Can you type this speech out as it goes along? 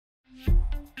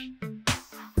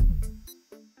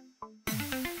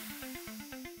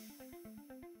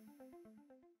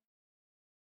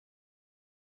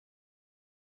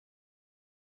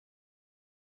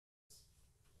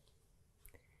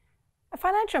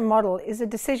financial model is a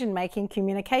decision-making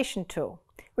communication tool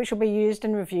which will be used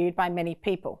and reviewed by many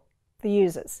people, the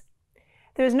users.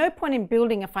 There is no point in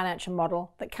building a financial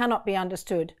model that cannot be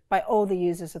understood by all the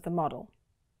users of the model.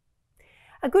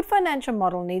 A good financial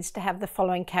model needs to have the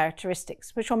following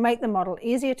characteristics, which will make the model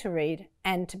easier to read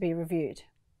and to be reviewed.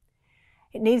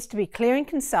 It needs to be clear and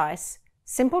concise,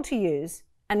 simple to use,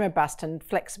 and robust and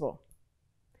flexible.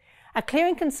 A clear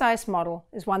and concise model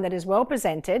is one that is well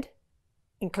presented,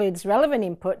 includes relevant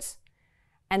inputs,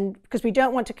 and because we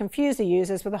don't want to confuse the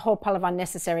users with a whole pile of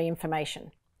unnecessary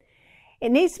information.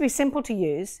 It needs to be simple to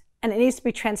use, and it needs to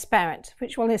be transparent,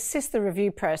 which will assist the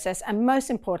review process and,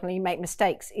 most importantly, make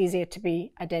mistakes easier to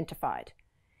be identified.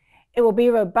 It will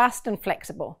be robust and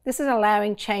flexible. This is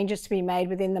allowing changes to be made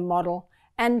within the model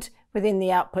and within the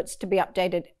outputs to be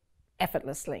updated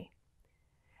effortlessly.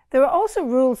 There are also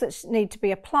rules that need to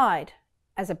be applied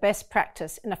as a best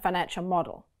practice in a financial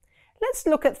model. Let's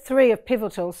look at 3 of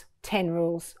Pivotal's 10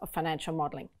 rules of financial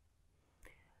modelling.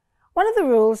 One of the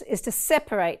rules is to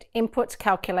separate inputs,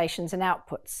 calculations, and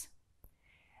outputs.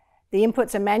 The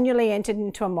inputs are manually entered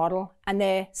into a model and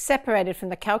they're separated from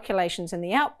the calculations and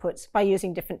the outputs by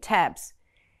using different tabs.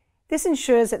 This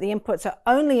ensures that the inputs are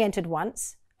only entered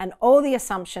once and all the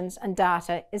assumptions and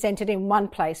data is entered in one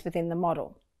place within the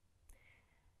model.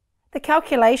 The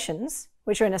calculations,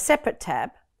 which are in a separate tab,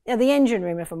 are the engine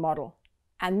room of a model,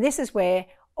 and this is where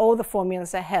all the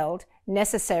formulas are held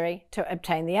necessary to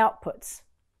obtain the outputs.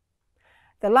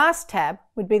 The last tab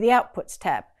would be the Outputs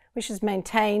tab, which is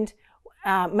maintains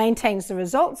the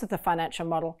results of the financial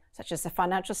model, such as the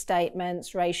financial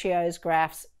statements, ratios,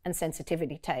 graphs, and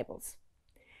sensitivity tables.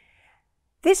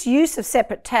 This use of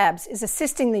separate tabs is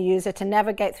assisting the user to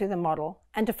navigate through the model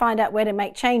and to find out where to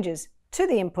make changes to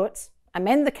the inputs,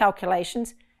 amend the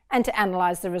calculations, and to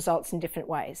analyse the results in different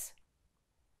ways.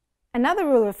 Another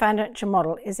rule of a financial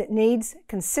model is it needs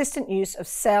consistent use of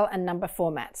cell and number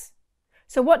formats.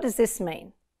 So what does this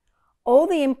mean? All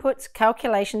the inputs,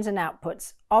 calculations, and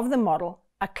outputs of the model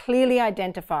are clearly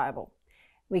identifiable.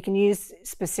 We can use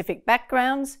specific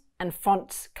backgrounds and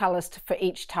fonts colours for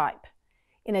each type.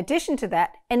 In addition to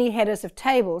that, any headers of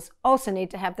tables also need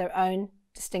to have their own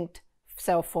distinct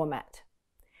cell format.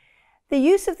 The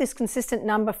use of this consistent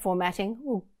number formatting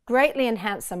will greatly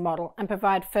enhance the model and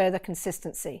provide further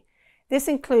consistency. This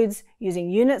includes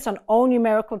using units on all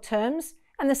numerical terms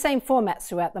and the same formats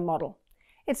throughout the model.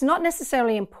 It's not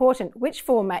necessarily important which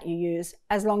format you use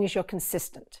as long as you're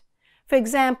consistent. For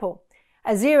example,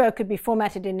 a 0 could be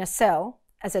formatted in a cell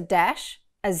as a dash,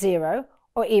 a 0,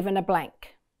 or even a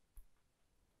blank.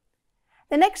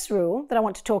 The next rule that I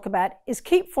want to talk about is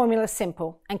keep formulas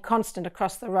simple and constant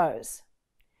across the rows.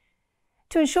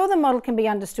 To ensure the model can be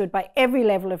understood by every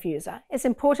level of user, it's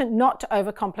important not to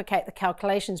overcomplicate the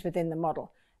calculations within the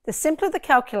model. The simpler the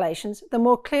calculations, the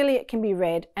more clearly it can be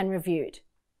read and reviewed.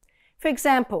 For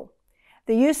example,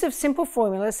 the use of simple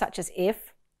formulas such as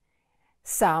if,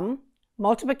 sum,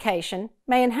 multiplication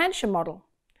may enhance your model.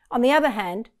 On the other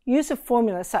hand, use of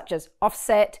formulas such as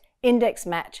offset, index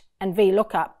match, and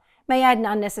VLOOKUP may add an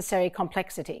unnecessary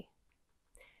complexity.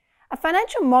 A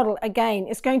financial model, again,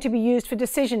 is going to be used for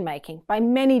decision-making by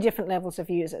many different levels of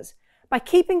users. By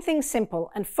keeping things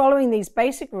simple and following these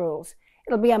basic rules,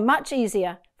 it'll be much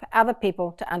easier for other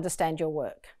people to understand your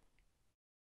work.